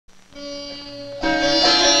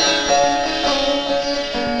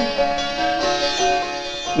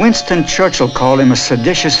Winston Churchill called him a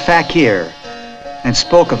seditious fakir and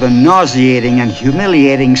spoke of the nauseating and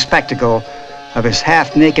humiliating spectacle of his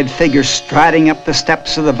half-naked figure striding up the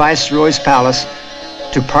steps of the Viceroy's palace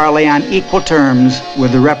to parley on equal terms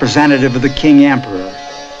with the representative of the King Emperor.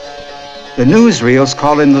 The newsreels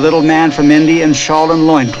called him the little man from India in shawl and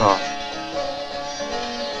loincloth.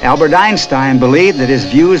 Albert Einstein believed that his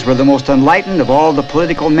views were the most enlightened of all the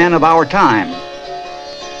political men of our time.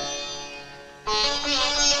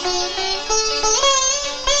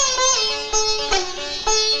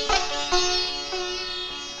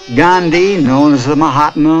 Gandhi, known as the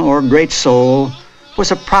Mahatma or Great Soul,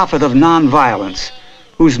 was a prophet of nonviolence,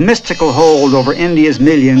 whose mystical hold over India's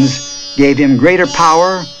millions gave him greater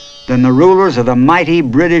power than the rulers of the mighty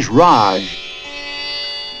British Raj.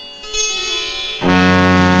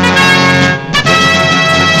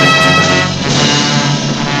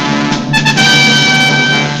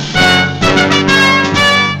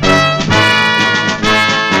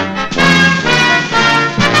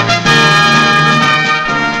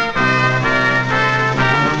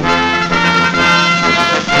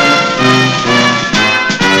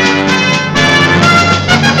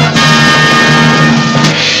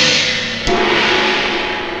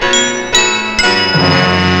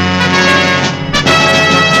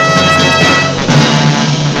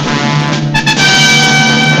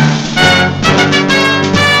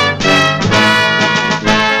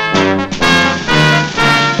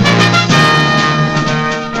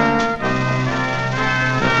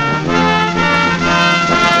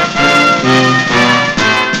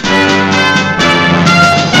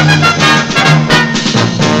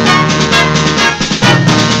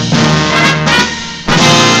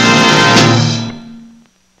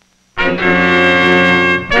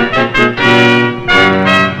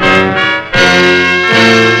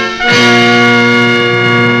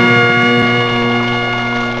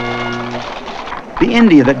 The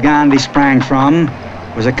India that Gandhi sprang from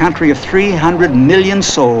was a country of 300 million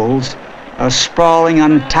souls, a sprawling,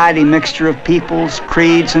 untidy mixture of peoples,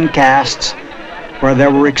 creeds, and castes, where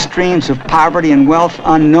there were extremes of poverty and wealth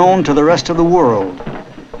unknown to the rest of the world.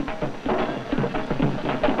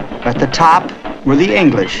 At the top were the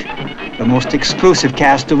English, the most exclusive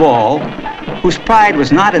caste of all, whose pride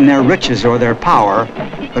was not in their riches or their power,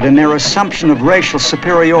 but in their assumption of racial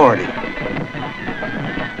superiority.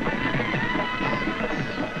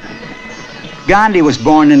 Gandhi was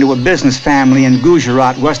born into a business family in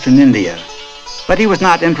Gujarat, Western India, but he was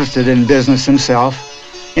not interested in business himself.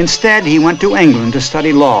 Instead, he went to England to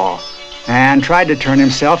study law and tried to turn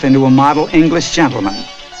himself into a model English gentleman.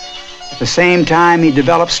 At the same time, he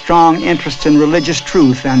developed strong interest in religious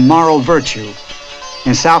truth and moral virtue.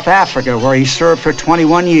 In South Africa, where he served for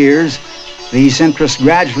 21 years, these interests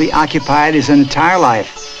gradually occupied his entire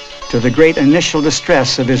life, to the great initial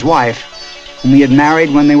distress of his wife, whom he had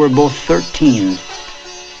married when they were both 13.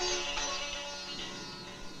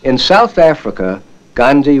 In South Africa,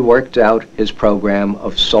 Gandhi worked out his program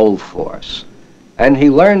of Soul Force, and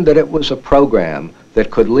he learned that it was a program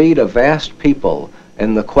that could lead a vast people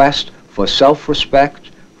in the quest for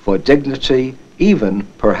self-respect, for dignity, even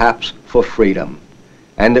perhaps for freedom.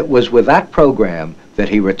 And it was with that program that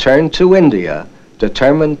he returned to India,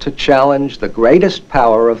 determined to challenge the greatest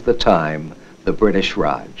power of the time, the British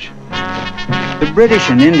Raj. The British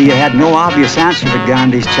in India had no obvious answer to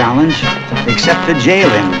Gandhi's challenge, except to jail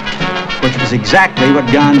him, which was exactly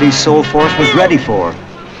what Gandhi's soul force was ready for.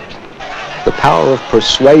 The power of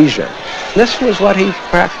persuasion. This was what he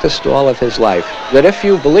practiced all of his life, that if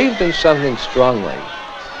you believed in something strongly,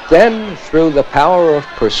 then through the power of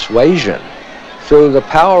persuasion, through the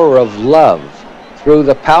power of love, through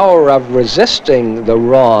the power of resisting the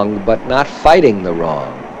wrong but not fighting the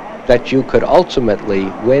wrong, that you could ultimately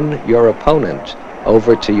win your opponent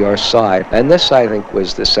over to your side. And this, I think,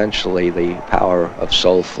 was essentially the power of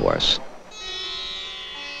soul force.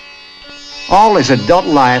 All his adult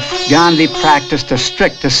life, Gandhi practiced a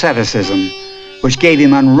strict asceticism, which gave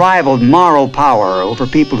him unrivaled moral power over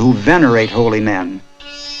people who venerate holy men.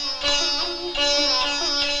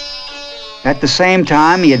 At the same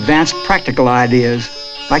time, he advanced practical ideas,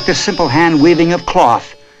 like the simple hand-weaving of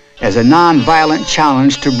cloth, as a non-violent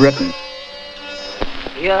challenge to Britain.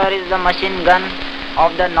 Here is the machine gun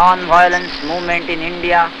of the non-violence movement in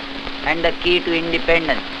India and the key to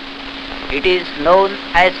independence. It is known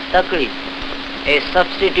as takri, a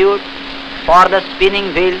substitute for the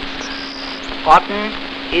spinning wheel. Cotton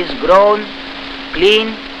is grown,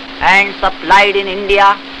 cleaned and supplied in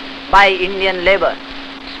India by Indian labor.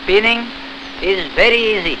 Spinning is very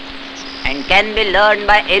easy and can be learned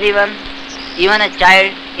by anyone, even a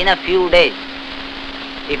child, in a few days.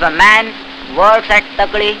 If a man works at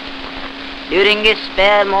Takli, during his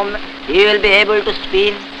spare moment, he will be able to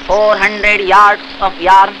spin 400 yards of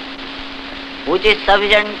yarn, which is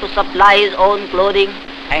sufficient to supply his own clothing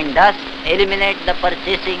and thus eliminate the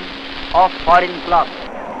purchasing of foreign cloth.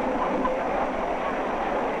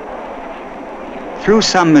 Through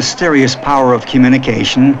some mysterious power of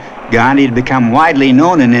communication, Gandhi had become widely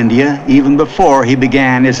known in India even before he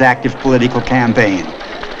began his active political campaign.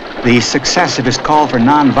 The success of his call for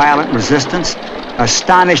nonviolent resistance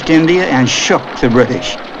astonished India and shook the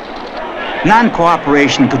British.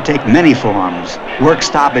 Non-cooperation could take many forms: work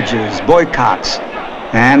stoppages, boycotts,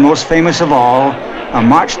 and most famous of all, a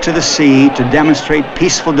march to the sea to demonstrate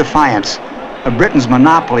peaceful defiance of Britain's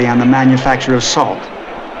monopoly on the manufacture of salt.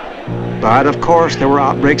 But of course there were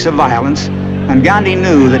outbreaks of violence, and Gandhi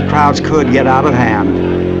knew that crowds could get out of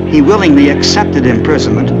hand. He willingly accepted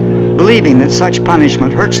imprisonment, believing that such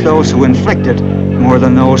punishment hurts those who inflict it more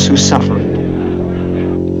than those who suffer it.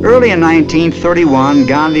 Early in 1931,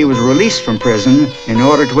 Gandhi was released from prison in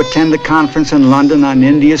order to attend a conference in London on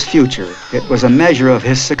India's future. It was a measure of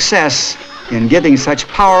his success in giving such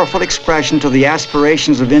powerful expression to the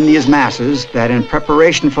aspirations of India's masses that in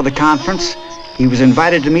preparation for the conference, he was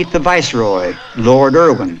invited to meet the Viceroy, Lord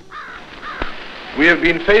Irwin. We have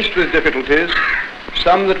been faced with difficulties,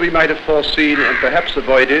 some that we might have foreseen and perhaps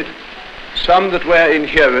avoided, some that were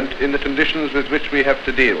inherent in the conditions with which we have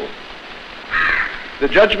to deal. The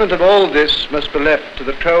judgment of all this must be left to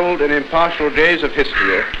the cold and impartial gaze of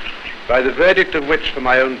history, by the verdict of which, for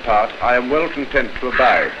my own part, I am well content to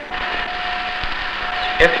abide.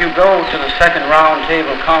 If you go to the second round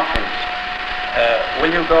table conference, will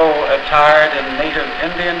you go attired in native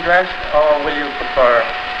Indian dress, or will you prefer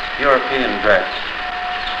European dress?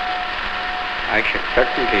 I should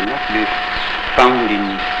certainly not be found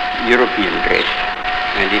in European dress,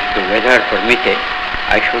 and if the weather permitted,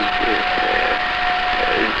 I should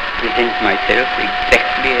present myself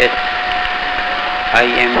exactly as I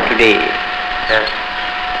am today. Yes.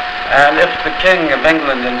 And if the King of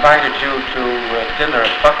England invited you to dinner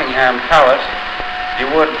at Buckingham Palace, you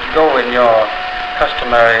would go in your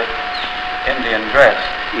customary Indian dress?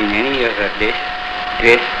 In any other dress,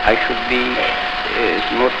 I should be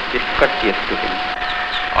most discourteous to him.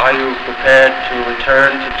 Are you prepared to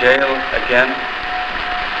return to jail again?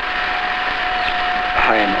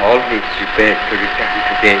 I am always prepared to return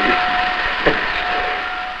to jail.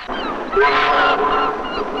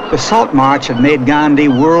 The Salt March had made Gandhi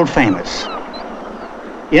world famous.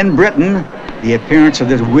 In Britain, the appearance of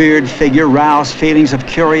this weird figure roused feelings of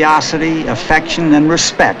curiosity, affection, and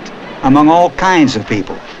respect among all kinds of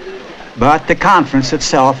people. But the conference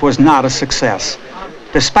itself was not a success,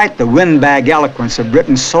 despite the windbag eloquence of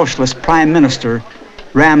Britain's socialist Prime Minister,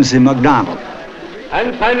 Ramsay MacDonald.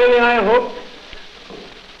 And finally, I hope,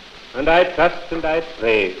 and I trust and I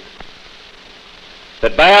pray,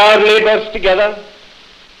 that by our labors together,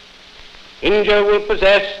 India will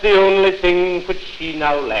possess the only thing which she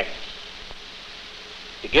now lacks,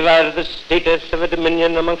 to give her the status of a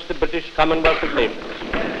dominion amongst the British Commonwealth of Nations.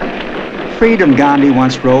 Freedom, Gandhi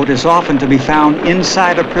once wrote, is often to be found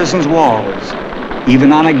inside a prison's walls,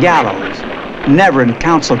 even on a gallows, never in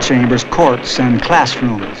council chambers, courts, and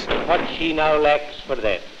classrooms. What she now lacks for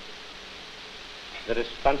that, the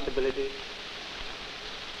responsibility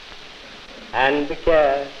and the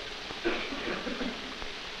care,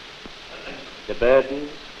 the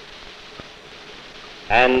burdens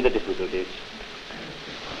and the difficulties,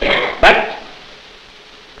 but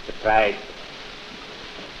the pride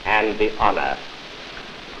and the honor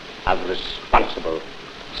of responsible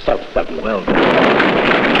self-government. Well done.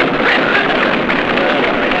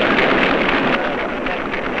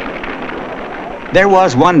 There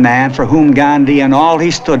was one man for whom Gandhi and all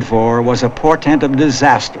he stood for was a portent of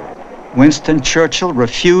disaster. Winston Churchill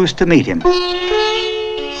refused to meet him.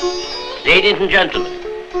 Ladies and gentlemen,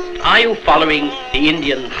 are you following the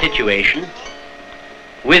Indian situation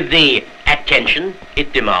with the attention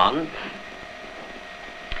it demands?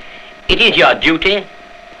 It is your duty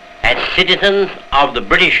as citizens of the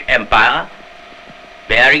British Empire,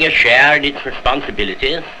 bearing a share in its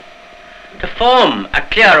responsibilities, to form a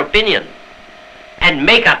clear opinion and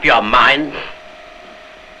make up your minds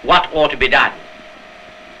what ought to be done.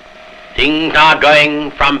 Things are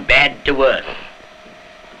going from bad to worse.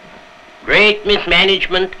 Great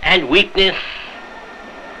mismanagement and weakness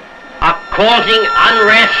are causing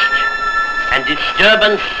unrest and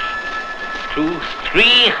disturbance to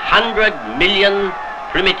 300 million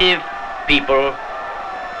primitive people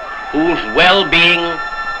whose well-being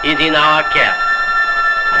is in our care.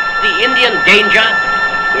 The Indian danger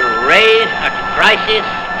will raise a crisis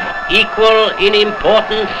equal in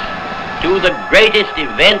importance to the greatest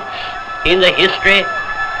events in the history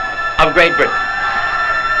of Great Britain.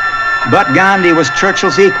 But Gandhi was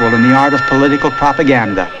Churchill's equal in the art of political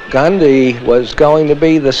propaganda. Gandhi was going to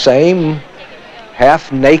be the same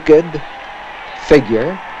half-naked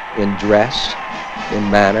figure in dress, in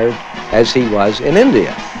manner, as he was in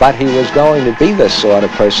India. But he was going to be this sort of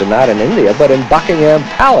person, not in India, but in Buckingham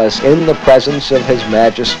Palace, in the presence of His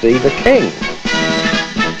Majesty the King.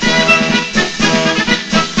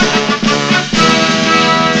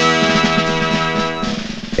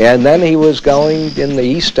 And then he was going in the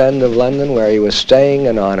East End of London, where he was staying,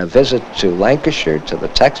 and on a visit to Lancashire, to the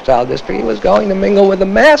textile district, he was going to mingle with the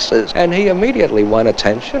masses. And he immediately won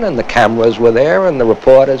attention, and the cameras were there, and the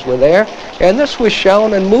reporters were there. And this was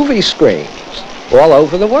shown in movie screens all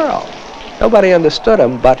over the world. Nobody understood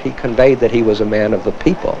him, but he conveyed that he was a man of the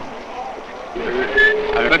people. You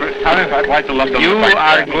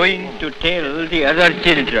are going to tell the other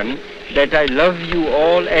children that I love you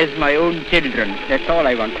all as my own children. That's all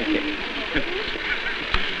I want to say.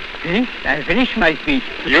 I finished my speech.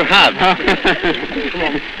 You have.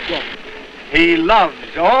 He loves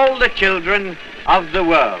all the children of the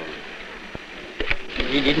world.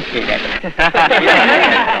 He didn't say that.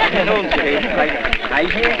 I don't say it. I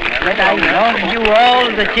say that I love you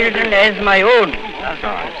all the children as my own.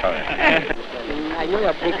 Sorry.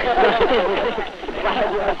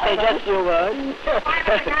 Say just your words.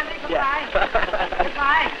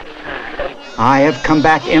 I have come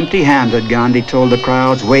back empty-handed, Gandhi told the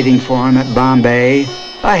crowds waiting for him at Bombay.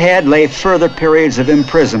 Ahead lay further periods of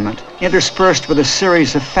imprisonment, interspersed with a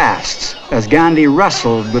series of fasts, as Gandhi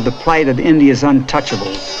wrestled with the plight of India's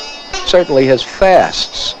untouchables. Certainly his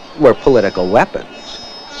fasts were political weapons.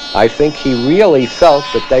 I think he really felt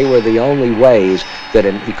that they were the only ways that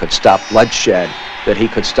he could stop bloodshed, that he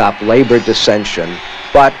could stop labor dissension,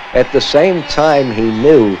 but at the same time he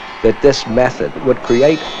knew that this method would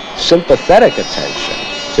create sympathetic attention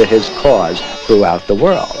to his cause throughout the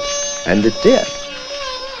world, and it did.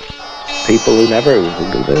 People who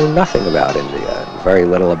knew nothing about India, very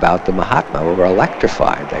little about the Mahatma, were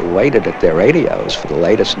electrified. They waited at their radios for the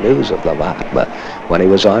latest news of the Mahatma when he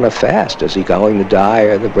was on a fast. Is he going to die?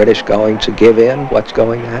 Are the British going to give in? What's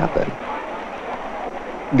going to happen?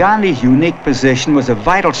 Gandhi's unique position was a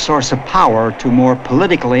vital source of power to more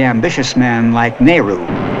politically ambitious men like Nehru.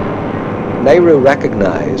 Nehru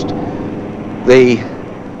recognized the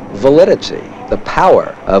validity, the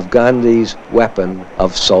power of Gandhi's weapon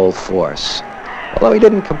of soul force. Although he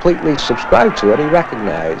didn't completely subscribe to it, he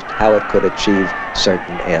recognized how it could achieve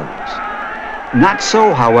certain ends. Not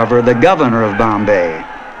so, however, the governor of Bombay.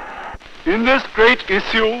 In this great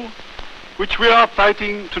issue which we are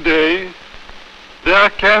fighting today, there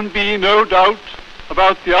can be no doubt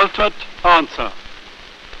about the ultimate answer.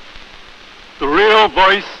 The real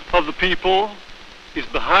voice of the people is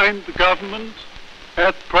behind the government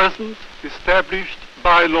at present established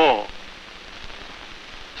by law.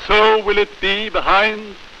 So will it be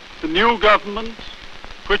behind the new government,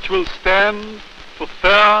 which will stand for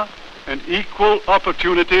fair and equal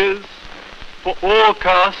opportunities for all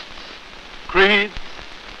castes, creeds,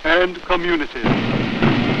 and communities.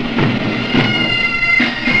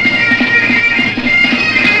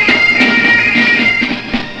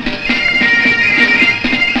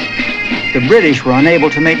 The British were unable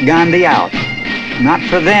to make Gandhi out. Not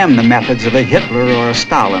for them the methods of a Hitler or a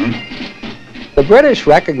Stalin. The British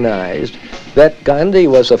recognized that Gandhi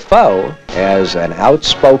was a foe as an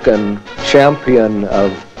outspoken champion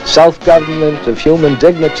of self-government, of human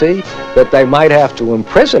dignity, that they might have to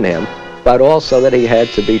imprison him, but also that he had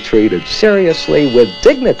to be treated seriously with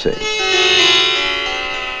dignity.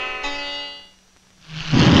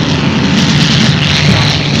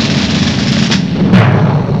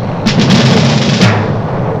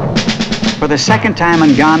 For the second time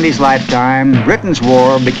in Gandhi's lifetime, Britain's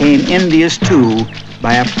war became India's too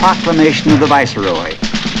by a proclamation of the Viceroy.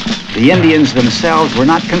 The Indians themselves were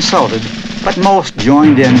not consulted, but most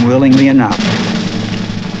joined in willingly enough.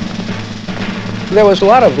 There was a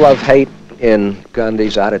lot of love-hate in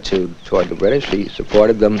Gandhi's attitude toward the British. He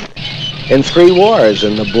supported them in 3 wars,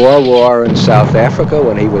 in the Boer War in South Africa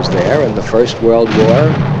when he was there, in the First World War,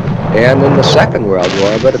 and in the Second World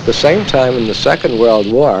War. But at the same time, in the Second World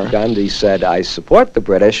War, Gandhi said, I support the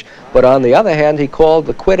British, but on the other hand, he called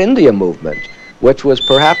the Quit India movement, which was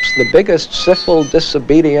perhaps the biggest civil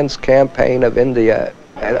disobedience campaign of India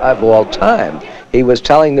of all time. He was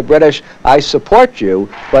telling the British, I support you,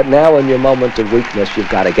 but now in your moment of weakness, you've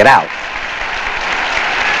got to get out.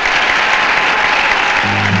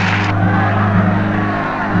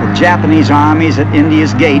 With Japanese armies at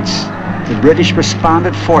India's gates, the British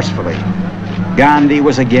responded forcefully. Gandhi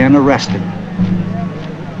was again arrested.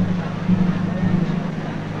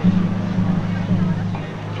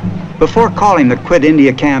 Before calling the Quit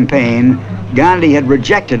India campaign, Gandhi had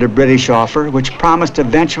rejected a British offer which promised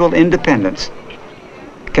eventual independence.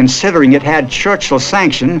 Considering it had Churchill's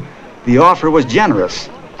sanction, the offer was generous.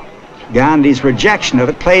 Gandhi's rejection of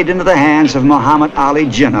it played into the hands of Muhammad Ali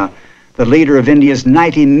Jinnah, the leader of India's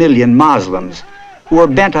 90 million Muslims, who were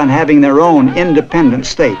bent on having their own independent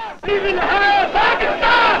state.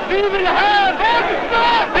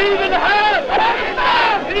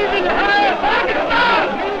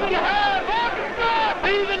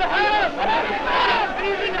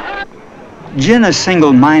 Jinnah's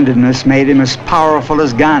single-mindedness made him as powerful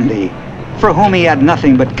as Gandhi, for whom he had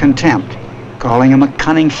nothing but contempt, calling him a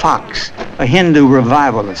cunning fox, a Hindu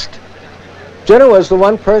revivalist. Jinnah was the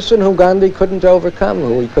one person who Gandhi couldn't overcome,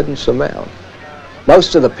 who he couldn't surmount.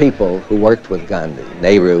 Most of the people who worked with Gandhi,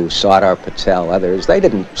 Nehru, Sardar Patel, others, they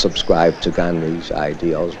didn't subscribe to Gandhi's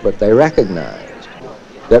ideals, but they recognized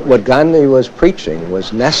that what Gandhi was preaching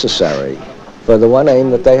was necessary for the one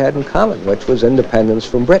aim that they had in common, which was independence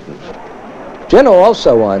from Britain. Jinnah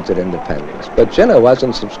also wanted independence, but Jinnah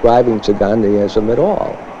wasn't subscribing to Gandhiism at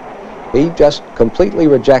all. He just completely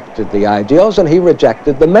rejected the ideals, and he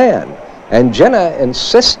rejected the man. And Jinnah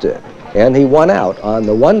insisted, and he won out on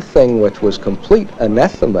the one thing which was complete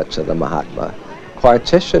anathema to the Mahatma,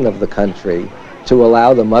 partition of the country to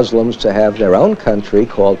allow the Muslims to have their own country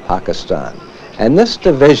called Pakistan. And this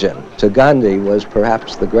division to Gandhi was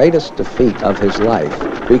perhaps the greatest defeat of his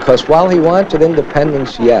life, because while he wanted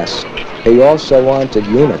independence, yes, he also wanted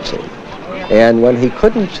unity. And when he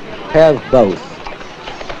couldn't have both,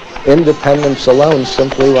 independence alone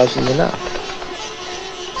simply wasn't enough.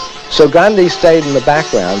 So Gandhi stayed in the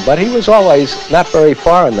background, but he was always not very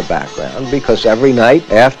far in the background, because every night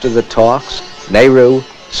after the talks, Nehru,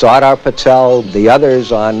 Sardar Patel, the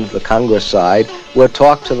others on the Congress side would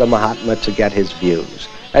talk to the Mahatma to get his views.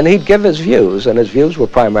 And he'd give his views, and his views were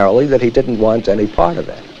primarily that he didn't want any part of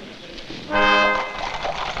it.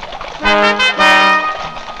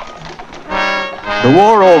 The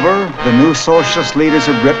war over, the new socialist leaders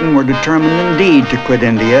of Britain were determined indeed to quit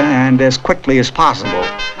India, and as quickly as possible.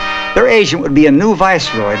 Their agent would be a new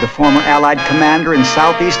viceroy, the former Allied commander in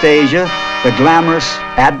Southeast Asia, the glamorous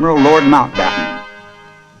Admiral Lord Mountbatten.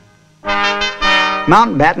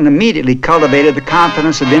 Mountbatten immediately cultivated the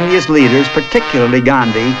confidence of India's leaders, particularly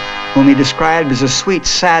Gandhi, whom he described as a sweet,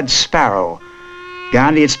 sad sparrow.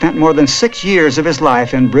 Gandhi had spent more than 6 years of his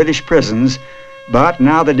life in British prisons, but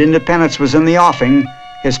now that independence was in the offing,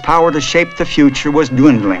 his power to shape the future was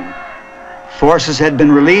dwindling. Forces had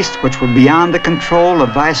been released which were beyond the control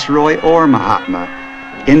of Viceroy or Mahatma.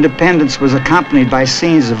 Independence was accompanied by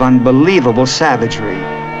scenes of unbelievable savagery,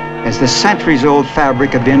 as the centuries-old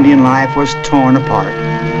fabric of Indian life was torn apart.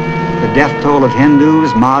 The death toll of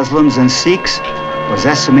Hindus, Muslims, and Sikhs was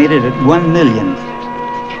estimated at 1 million.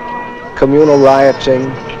 Communal rioting,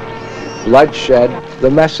 bloodshed,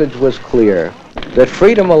 the message was clear that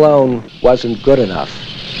freedom alone wasn't good enough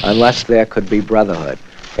unless there could be brotherhood.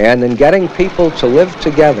 And in getting people to live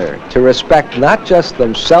together, to respect not just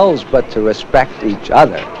themselves, but to respect each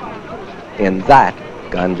other, in that,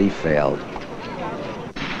 Gandhi failed.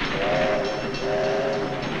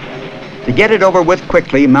 To get it over with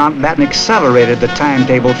quickly, Mountbatten accelerated the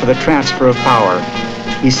timetable for the transfer of power.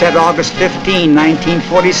 He set August 15,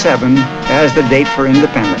 1947 as the date for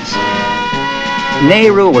independence.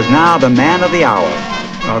 Nehru was now the man of the hour,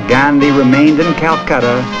 while Gandhi remained in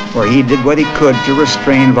Calcutta, where he did what he could to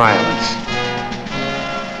restrain violence.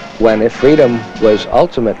 When freedom was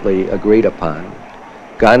ultimately agreed upon,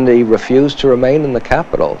 Gandhi refused to remain in the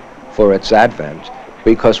capital for its advent,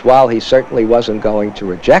 because while he certainly wasn't going to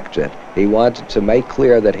reject it, he wanted to make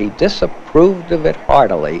clear that he disapproved of it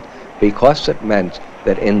heartily, because it meant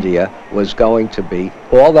that India was going to be,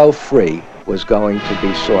 although free, was going to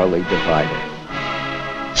be sorely divided.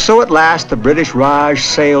 So at last the British Raj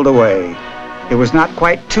sailed away. It was not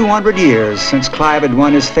quite 200 years since Clive had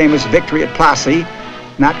won his famous victory at Plassey,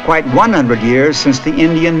 not quite 100 years since the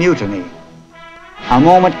Indian Mutiny. A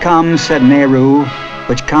moment comes, said Nehru,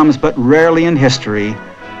 which comes but rarely in history,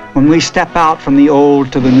 when we step out from the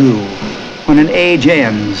old to the new, when an age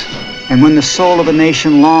ends, and when the soul of a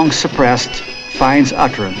nation long suppressed finds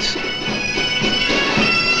utterance.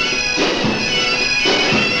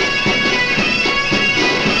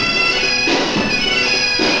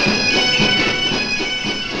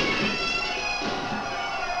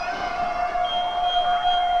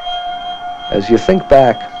 As you think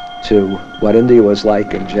back to what India was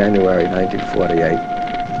like in January 1948,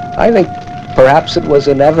 I think perhaps it was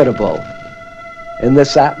inevitable in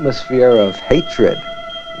this atmosphere of hatred,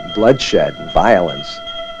 bloodshed, and violence,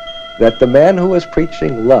 that the man who is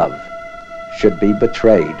preaching love should be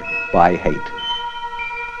betrayed by hate.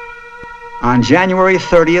 On January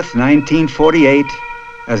 30th, 1948,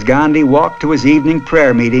 as Gandhi walked to his evening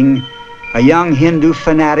prayer meeting, a young Hindu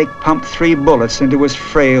fanatic pumped 3 bullets into his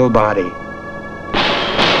frail body.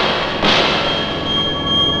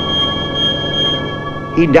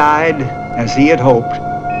 He died, as he had hoped,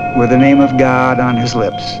 with the name of God on his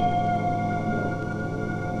lips.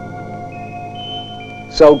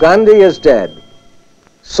 So Gandhi is dead.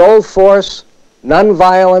 Soul force,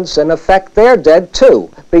 nonviolence, in effect, they're dead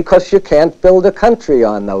too, because you can't build a country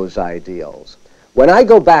on those ideals. When I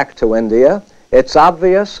go back to India, it's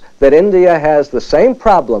obvious that India has the same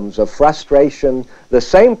problems of frustration, the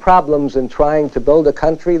same problems in trying to build a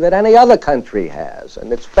country that any other country has,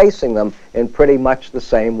 and it's facing them in pretty much the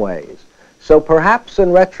same ways. So perhaps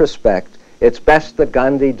in retrospect, it's best that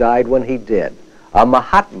Gandhi died when he did, a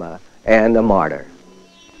Mahatma and a martyr.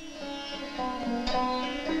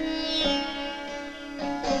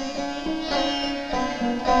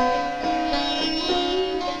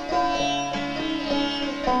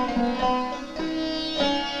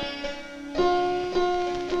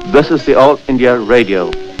 This is the All India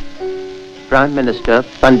Radio. Prime Minister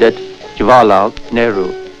Pandit Jawaharlal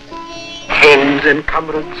Nehru. Friends and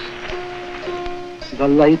comrades, the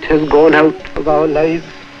light has gone out of our lives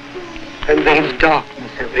and there is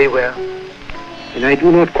darkness everywhere. And I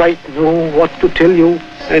do not quite know what to tell you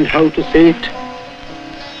and how to say it.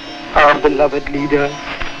 Our beloved leader,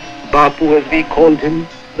 Bapu as we called him,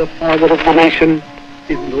 the father of the nation,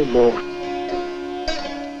 is no more.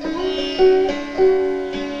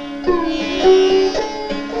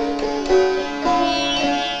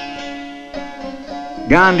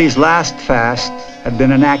 Gandhi's last fast had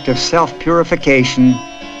been an act of self-purification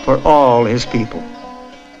for all his people.